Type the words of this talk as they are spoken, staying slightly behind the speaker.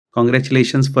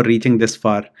Congratulations for reaching this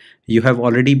far. You have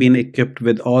already been equipped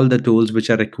with all the tools which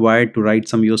are required to write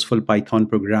some useful Python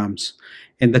programs.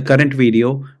 In the current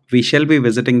video, we shall be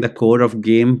visiting the core of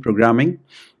game programming.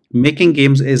 Making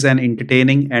games is an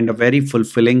entertaining and a very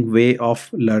fulfilling way of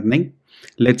learning.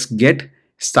 Let's get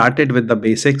started with the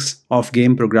basics of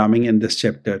game programming in this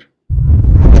chapter.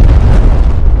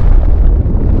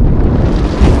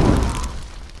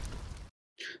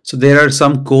 So there are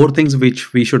some core things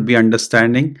which we should be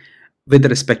understanding with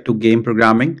respect to game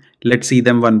programming. Let's see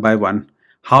them one by one.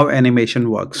 How animation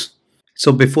works.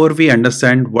 So before we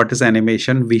understand what is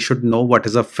animation, we should know what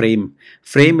is a frame.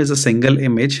 Frame is a single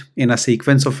image in a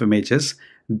sequence of images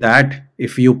that,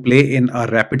 if you play in a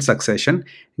rapid succession,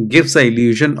 gives the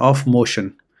illusion of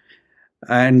motion.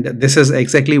 And this is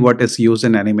exactly what is used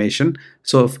in animation.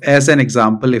 So as an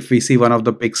example, if we see one of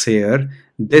the pics here,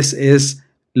 this is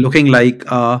looking like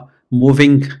a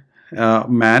moving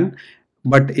man,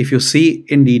 but if you see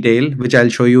in detail, which I'll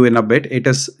show you in a bit, it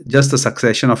is just a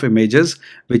succession of images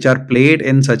which are played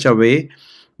in such a way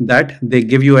that they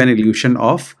give you an illusion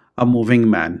of a moving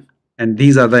man. And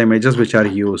these are the images which are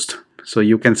used. So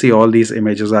you can see all these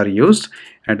images are used,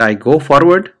 and I go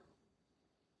forward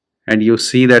and you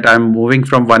see that I'm moving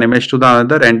from one image to the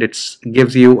other, and it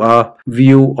gives you a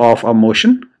view of a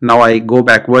motion. Now I go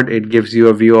backward, it gives you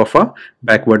a view of a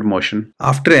backward motion.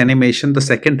 After animation, the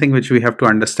second thing which we have to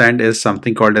understand is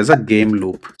something called as a game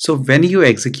loop. So when you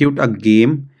execute a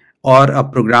game or a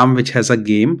program which has a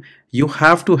game, you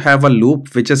have to have a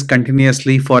loop which is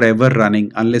continuously forever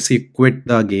running unless you quit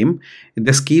the game.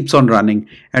 This keeps on running,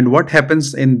 and what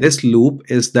happens in this loop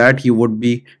is that you would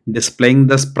be displaying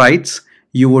the sprites,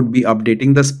 you would be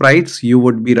updating the sprites, you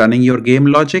would be running your game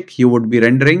logic, you would be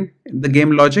rendering the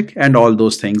game logic, and all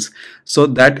those things. So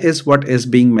that is what is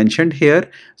being mentioned here.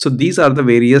 So these are the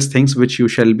various things which you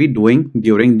shall be doing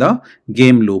during the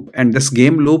game loop, and this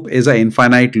game loop is an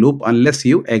infinite loop unless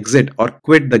you exit or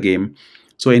quit the game.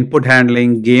 So input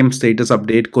handling, game status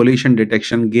update, collision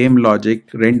detection, game logic,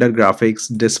 render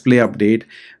graphics, display update,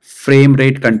 frame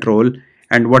rate control.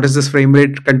 And what is this frame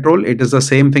rate control? It is the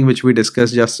same thing which we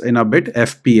discussed just in a bit,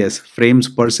 FPS, frames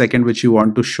per second, which you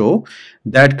want to show.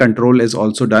 That control is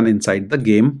also done inside the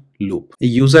game loop.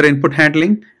 User input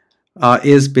handling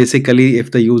is basically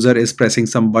if the user is pressing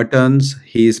some buttons,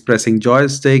 he is pressing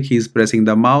joystick, he's pressing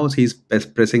the mouse, he's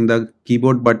pressing the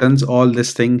keyboard buttons, all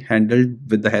this thing handled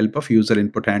with the help of user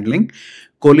input handling.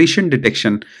 Collision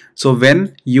detection. So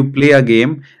when you play a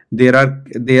game, there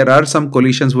are some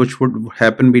collisions which would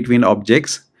happen between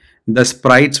objects. The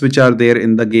sprites which are there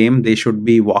in the game, they should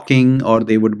be walking or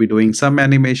they would be doing some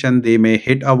animation. They may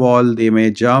hit a wall, they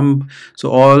may jump.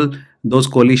 So all those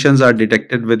collisions are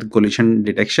detected with collision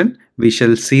detection. We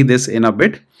shall see this in a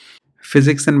bit.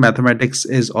 Physics and mathematics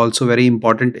is also very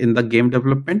important in the game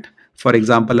development. For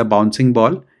example, a bouncing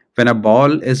ball. When a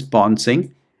ball is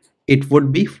bouncing, it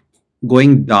would be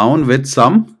going down with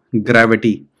some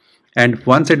gravity, and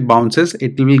once it bounces,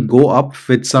 it will go up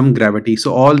with some gravity.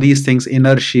 So all these things,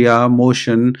 inertia,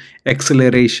 motion,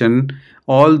 acceleration,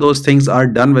 all those things are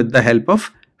done with the help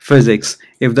of physics.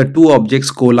 If the two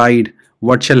objects collide,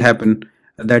 what shall happen?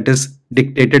 That is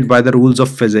dictated by the rules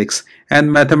of physics.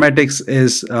 And mathematics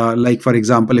is like, for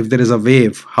example, if there is a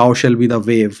wave, how shall be the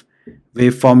wave?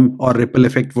 Waveform or ripple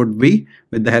effect would be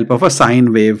with the help of a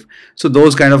sine wave. So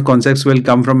those kind of concepts will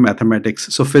come from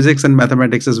mathematics. So physics and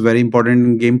mathematics is very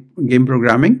important in game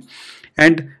programming.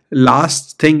 And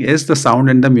last thing is the sound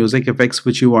and the music effects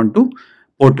which you want to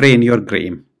portray in your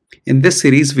game. In this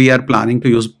series, we are planning to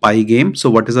use PyGame. So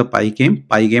what is a PyGame?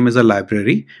 PyGame is a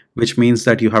library, which means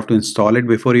that you have to install it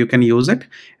before you can use it.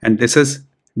 And this is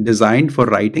designed for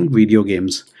writing video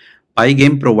games.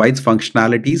 PyGame provides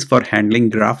functionalities for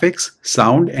handling graphics,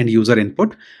 sound, and user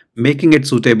input, making it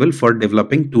suitable for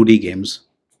developing 2D games.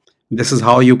 This is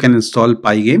how you can install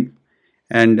PyGame,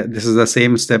 and this is the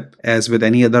same step as with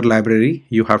any other library.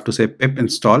 You have to say pip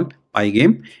install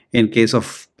PyGame. In case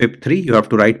of pip3, you have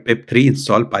to write pip3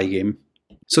 install PyGame.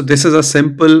 So this is a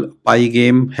simple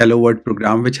PyGame hello world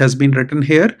program which has been written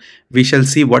here. We shall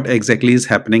see what exactly is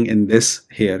happening in this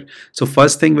here. So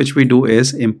first thing which we do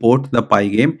is import the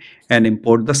PyGame and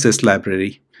import the sys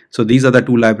library. So these are the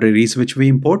two libraries which we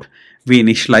import. We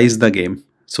initialize the game.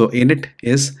 So init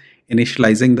is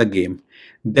initializing the game.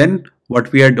 Then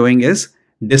what we are doing is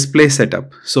display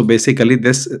setup. So basically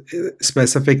this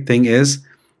specific thing is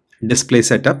display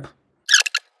setup.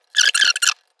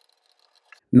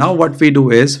 Now what we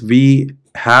do is we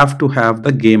have to have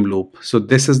the game loop. So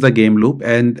this is the game loop,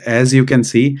 and as you can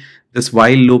see, this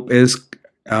while loop is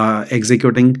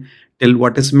executing till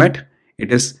what is met.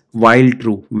 it is while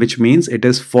true, which means it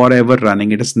is forever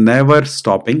running. It is never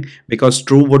stopping, because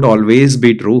true would always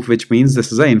be true, which means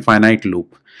this is an infinite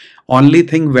loop. Only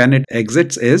thing when it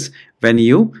exits is when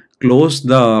you close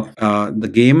the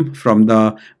game from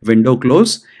the window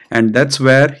close, and that's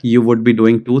where you would be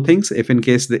doing two things. If in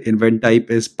case the event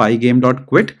type is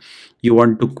pygame.quit, you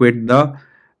want to quit the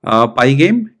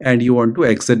PyGame and you want to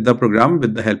exit the program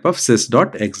with the help of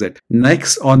sys.exit.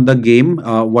 Next, on the game,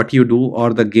 what you do,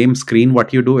 or the game screen,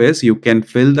 what you do is you can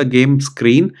fill the game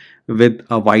screen with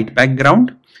a white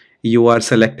background. You are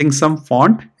selecting some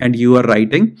font and you are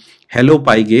writing hello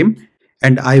PyGame,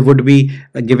 and I would be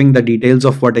giving the details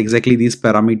of what exactly these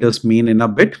parameters mean in a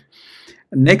bit.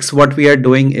 Next, what we are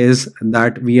doing is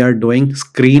that we are doing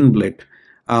screen blit.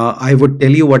 I would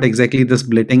tell you what exactly this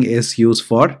blitting is used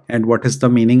for and what is the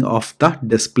meaning of the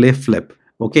display flip.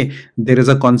 Okay, there is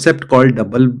a concept called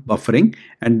double buffering,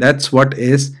 and that's what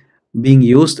is being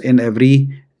used in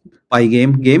every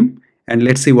PyGame game. And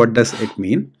let's see what does it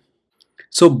mean.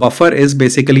 So buffer is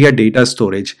basically a data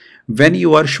storage. When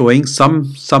you are showing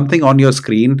something on your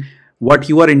screen, what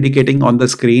you are indicating on the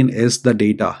screen is the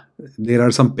data. There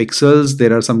are some pixels,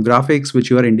 there are some graphics which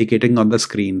you are indicating on the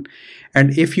screen.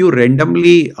 And if you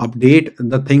randomly update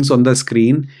the things on the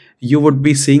screen, you would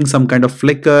be seeing some kind of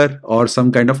flicker or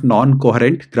some kind of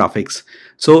non-coherent graphics.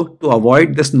 So to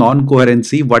avoid this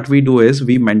non-coherency, what we do is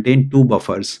we maintain two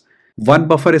buffers. One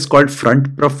buffer is called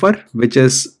front buffer, which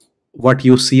is what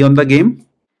you see on the game.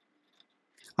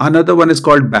 Another one is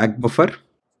called back buffer.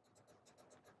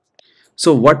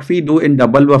 So what we do in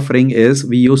double buffering is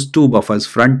we use two buffers,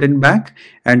 front and back,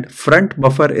 and front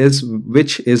buffer is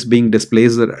which is being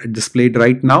displayed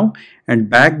right now,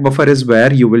 and back buffer is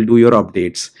where you will do your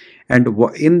updates. And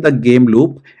in the game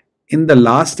loop, in the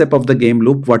last step of the game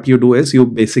loop, what you do is you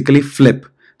basically flip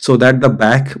so that the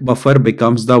back buffer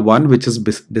becomes the one which is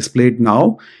displayed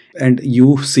now, and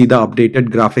you see the updated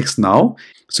graphics now.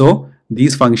 So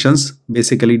these functions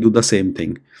basically do the same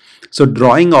thing. So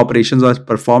drawing operations are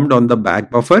performed on the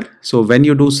back buffer. So when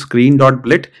you do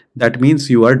screen.blit, that means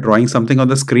you are drawing something on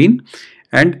the screen.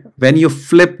 And when you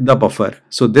flip the buffer,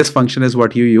 so this function is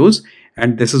what you use,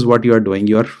 and this is what you are doing.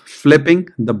 You are flipping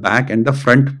the back and the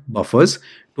front buffers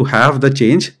to have the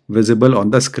change visible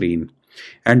on the screen.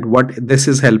 And what this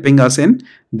is helping us in,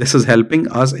 this is helping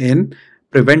us in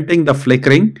preventing the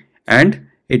flickering, and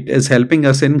it is helping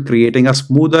us in creating a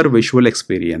smoother visual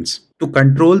experience. To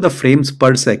control the frames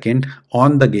per second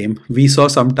on the game, we saw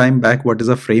some time back what is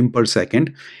a frame per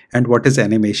second and what is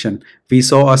animation. We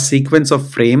saw a sequence of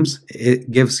frames.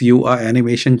 It gives you an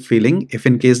animation feeling if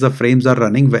in case the frames are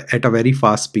running at a very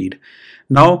fast speed.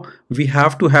 Now we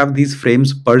have to have these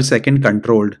frames per second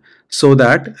controlled so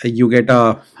that you get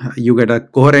a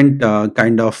coherent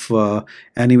kind of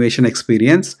animation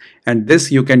experience, and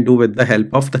this you can do with the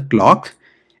help of the clock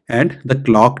and the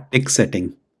clock tick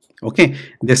setting. Okay,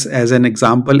 this as an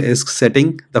example is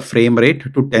setting the frame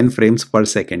rate to 10 frames per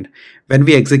second. When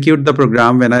we execute the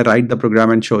program, when I write the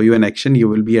program and show you an action, you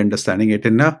will be understanding it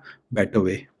in a better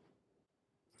way.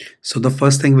 So the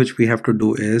first thing which we have to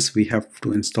do is we have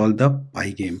to install the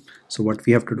PyGame. So what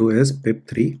we have to do is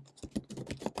pip3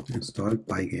 install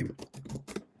PyGame.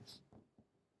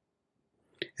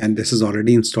 And this is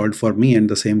already installed for me, and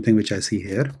the same thing which I see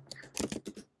here.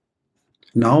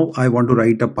 Now I want to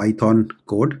write a Python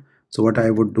code. So what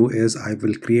I would do is I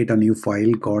will create a new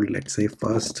file called, let's say,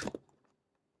 first,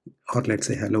 or let's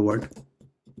say hello world.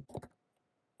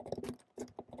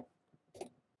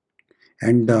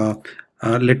 And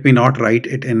let me not write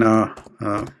it in a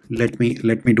let me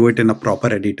do it in a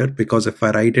proper editor, because if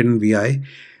I write it in VI,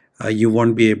 you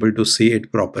won't be able to see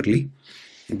it properly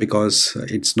because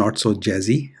it's not so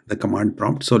jazzy, the command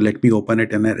prompt. So let me open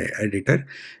it in an editor.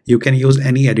 You can use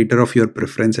any editor of your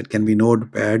preference. It can be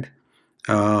Notepad,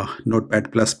 Notepad++,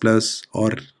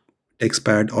 or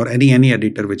TextPad, or any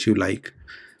editor which you like.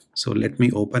 So let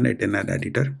me open it in an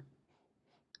editor.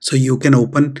 So you can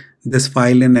open this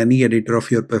file in any editor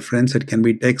of your preference. It can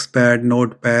be TextPad,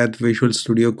 Notepad, Visual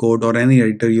Studio Code, or any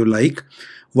editor you like.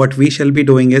 What we shall be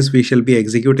doing is we shall be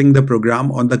executing the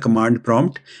program on the command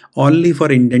prompt only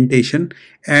for indentation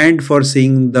and for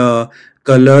seeing the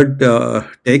colored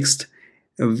text.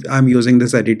 I'm using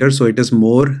this editor so it is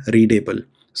more readable.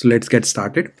 So let's get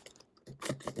started.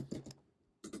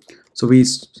 So we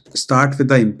start with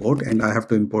the import, and I have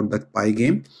to import the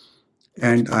PyGame,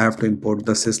 and I have to import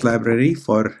the sys library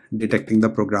for detecting the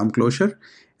program closure.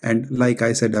 And like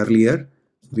I said earlier,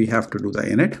 we have to do the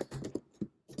init.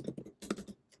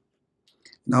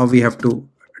 Now we have to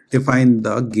define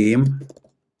the game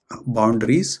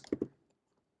boundaries,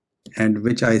 and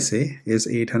which I say is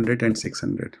 800 and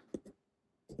 600.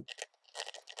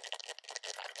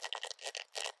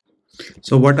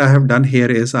 So what I have done here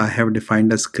is I have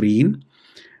defined a screen,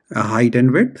 a height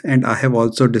and width, and I have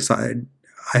also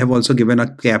given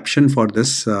a caption for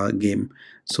this game.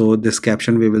 So this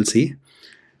caption we will see.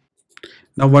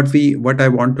 Now what I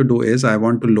want to do is I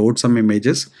want to load some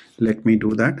images. Let me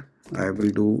do that. I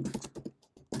will do.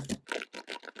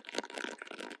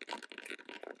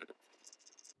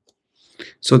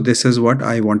 So this is what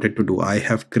I wanted to do. I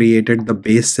have created the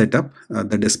base setup,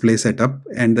 the display setup,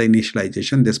 and the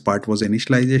initialization. This part was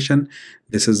initialization.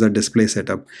 This is the display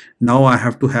setup. Now I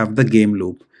have to have the game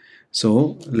loop.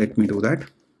 So let me do that.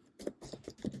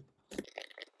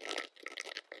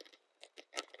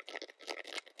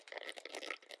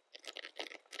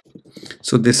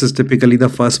 So this is typically the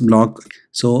first block.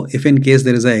 So if in case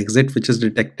there is an exit which is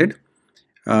detected,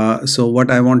 so what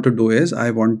I want to do is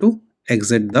I want to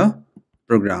exit the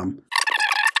program.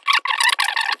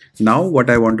 Now what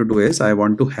I want to do is I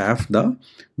want to have the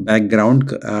background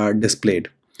displayed.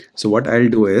 So what I'll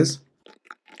do is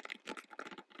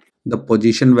the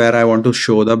position where I want to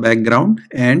show the background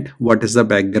and what is the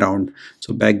background.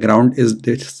 So background is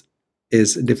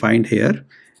defined here.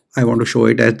 I want to show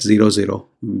it at 0, 0,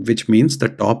 which means the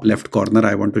top left corner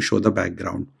I want to show the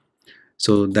background.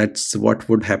 So that's what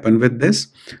would happen with this.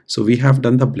 So we have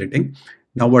done the splitting.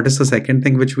 Now what is the second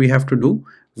thing which we have to do?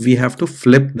 We have to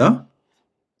flip the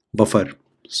buffer.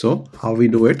 So how we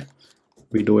do it?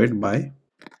 We do it by,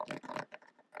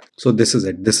 so this is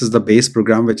it. This is the base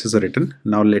program which is written.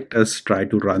 Now let us try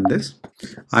to run this.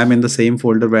 I'm in the same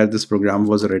folder where this program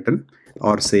was written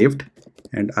or saved,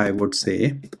 and I would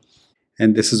say,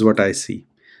 and this is what I see.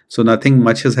 So nothing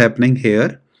much is happening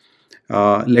here.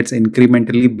 Let's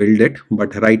incrementally build it.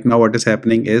 But right now what is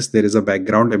happening is there is a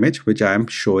background image which I am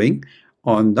showing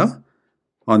on the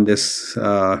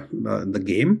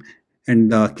game,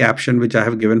 and the caption which I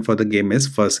have given for the game is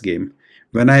first game.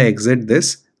 When I exit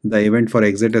this, the event for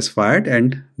exit is fired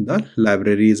and the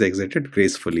library is exited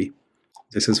gracefully.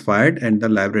 This is fired and the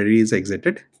library is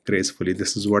exited gracefully.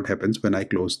 This is what happens when I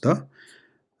close the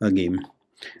game.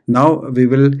 Now we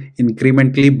will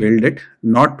incrementally build it,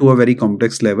 not to a very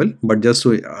complex level, but just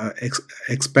to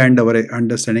expand our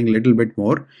understanding a little bit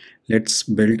more. Let's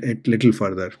build it little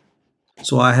further.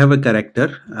 So I have a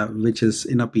character which is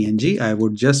in a PNG. I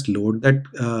would just load that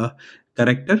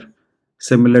character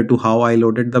similar to how I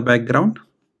loaded the background.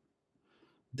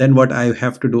 Then what I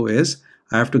have to do is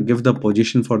I have to give the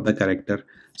position for the character.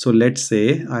 So let's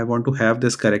say I want to have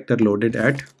this character loaded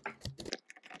at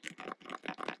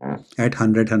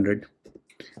 100.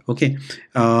 Okay,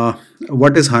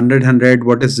 what is 100?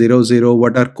 What is 00?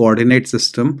 What are coordinate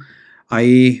system?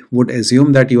 I would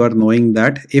assume that you are knowing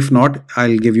that. If not,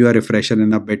 I'll give you a refresher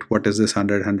in a bit. What is this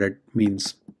 100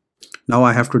 means? Now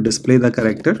I have to display the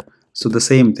character. So the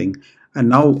same thing. And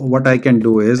now what I can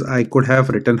do is I could have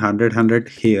written 100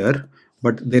 here,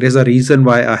 but there is a reason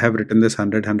why I have written this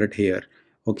 100 here.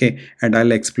 Okay, and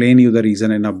I'll explain you the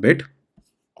reason in a bit.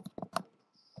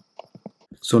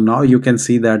 So now you can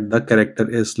see that the character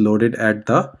is loaded at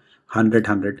the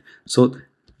 100. So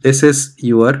this is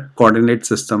your coordinate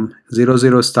system.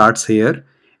 00 starts here,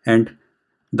 and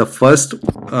the first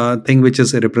thing which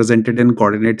is represented in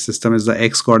coordinate system is the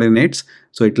x coordinates.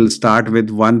 So it will start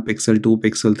with 1 pixel, 2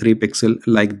 pixel, 3 pixel,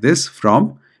 like this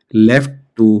from left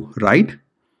to right,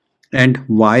 and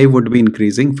y would be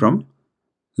increasing from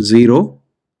 0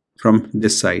 from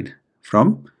this side,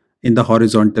 from in the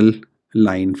horizontal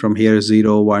line, from here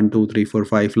 0, 1, 2, 3, 4,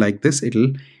 5, like this. It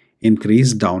will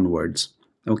increase downwards.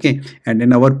 Okay, and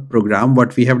in our program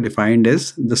what we have defined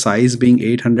is the size being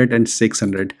 800 and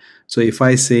 600. So if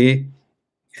I say,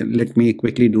 let me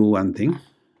quickly do one thing.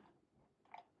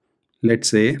 Let's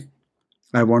say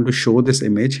I want to show this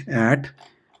image at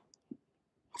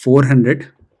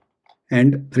 400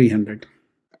 and 300.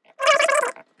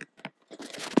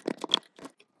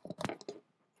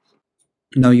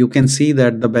 Now you can see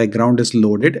that the background is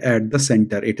loaded at the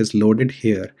center. It is loaded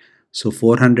here. So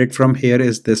 400 from here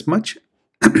is this much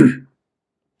and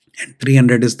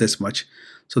 300 is this much.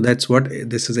 So that's what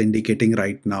this is indicating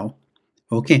right now.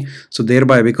 Okay, so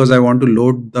thereby, because I want to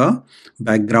load the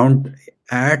background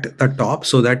at the top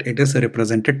so that it is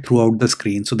represented throughout the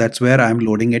screen. So that's where I'm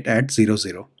loading it at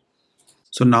 00.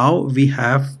 So now we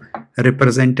have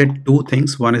represented two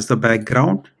things. One is the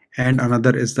background and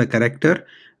another is the character.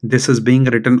 This is being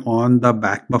written on the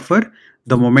back buffer.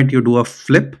 The moment you do a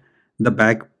flip, the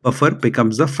back buffer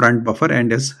becomes the front buffer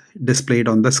and is displayed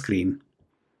on the screen.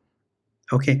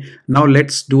 Okay, now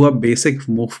let's do a basic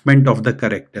movement of the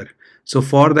character. So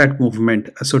for that movement,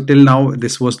 so till now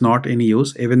this was not in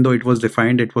use. Even though it was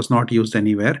defined, it was not used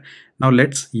anywhere. Now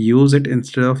let's use it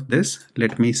instead of this.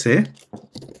 Let me say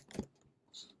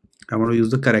I want to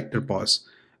use the character pause.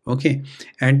 Okay,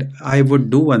 and I would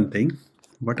do one thing.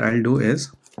 What I'll do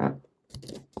is,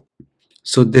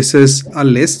 so this is a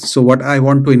list. So what I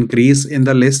want to increase in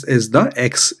the list is the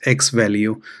x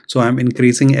value. So I'm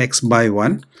increasing x by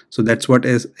 1. So that's what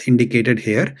is indicated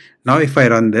here. Now if I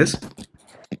run this,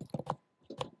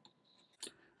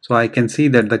 so I can see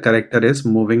that the character is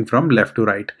moving from left to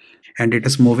right, and it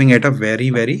is moving at a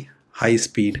very high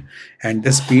speed, and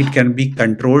this speed can be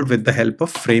controlled with the help of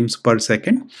frames per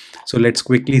second. So let's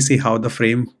quickly see how the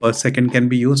frame per second can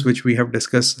be used, which we have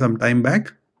discussed some time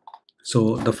back.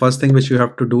 So the first thing which you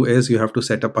have to do is you have to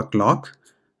set up a clock.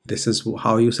 This is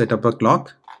how you set up a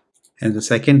clock. And the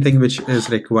second thing which is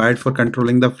required for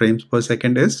controlling the frames per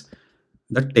second is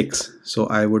the ticks. So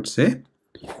I would say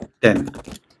 10,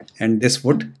 and this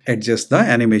would adjust the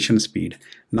animation speed.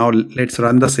 Now let's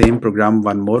run the same program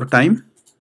one more time.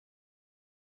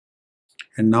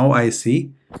 And now I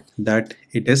see that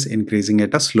it is increasing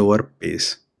at a slower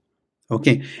pace.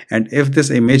 Okay, and if this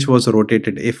image was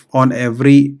rotated, if on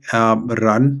every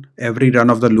run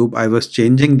of the loop I was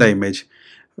changing the image,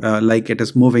 like it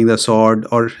is moving the sword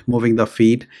or moving the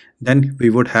feet, then we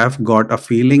would have got a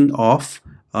feeling of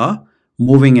a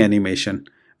moving animation.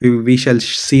 We shall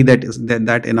see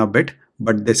that in a bit,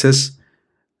 but this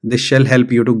shall help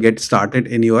you to get started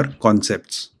in your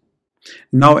concepts.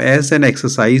 Now as an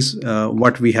exercise,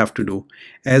 what we have to do,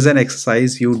 as an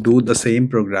exercise, you do the same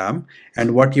program,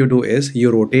 and what you do is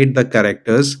you rotate the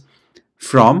characters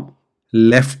from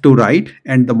left to right,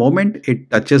 and the moment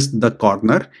it touches the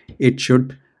corner, it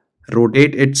should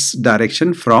rotate its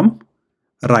direction from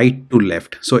right to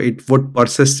left. So it would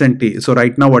persistently, so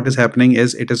right now what is happening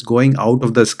is it is going out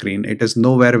of the screen, it is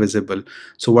nowhere visible.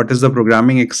 So what is the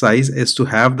programming exercise is to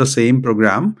have the same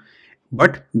program,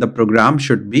 but the program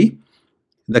should be,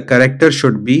 the character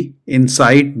should be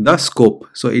inside the scope.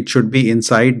 So it should be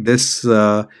inside this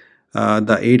the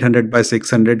 800 by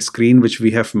 600 screen which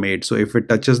we have made. So if it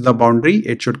touches the boundary,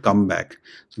 it should come back.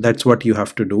 So that's what you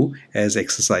have to do as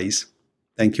exercise.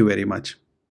 Thank you very much.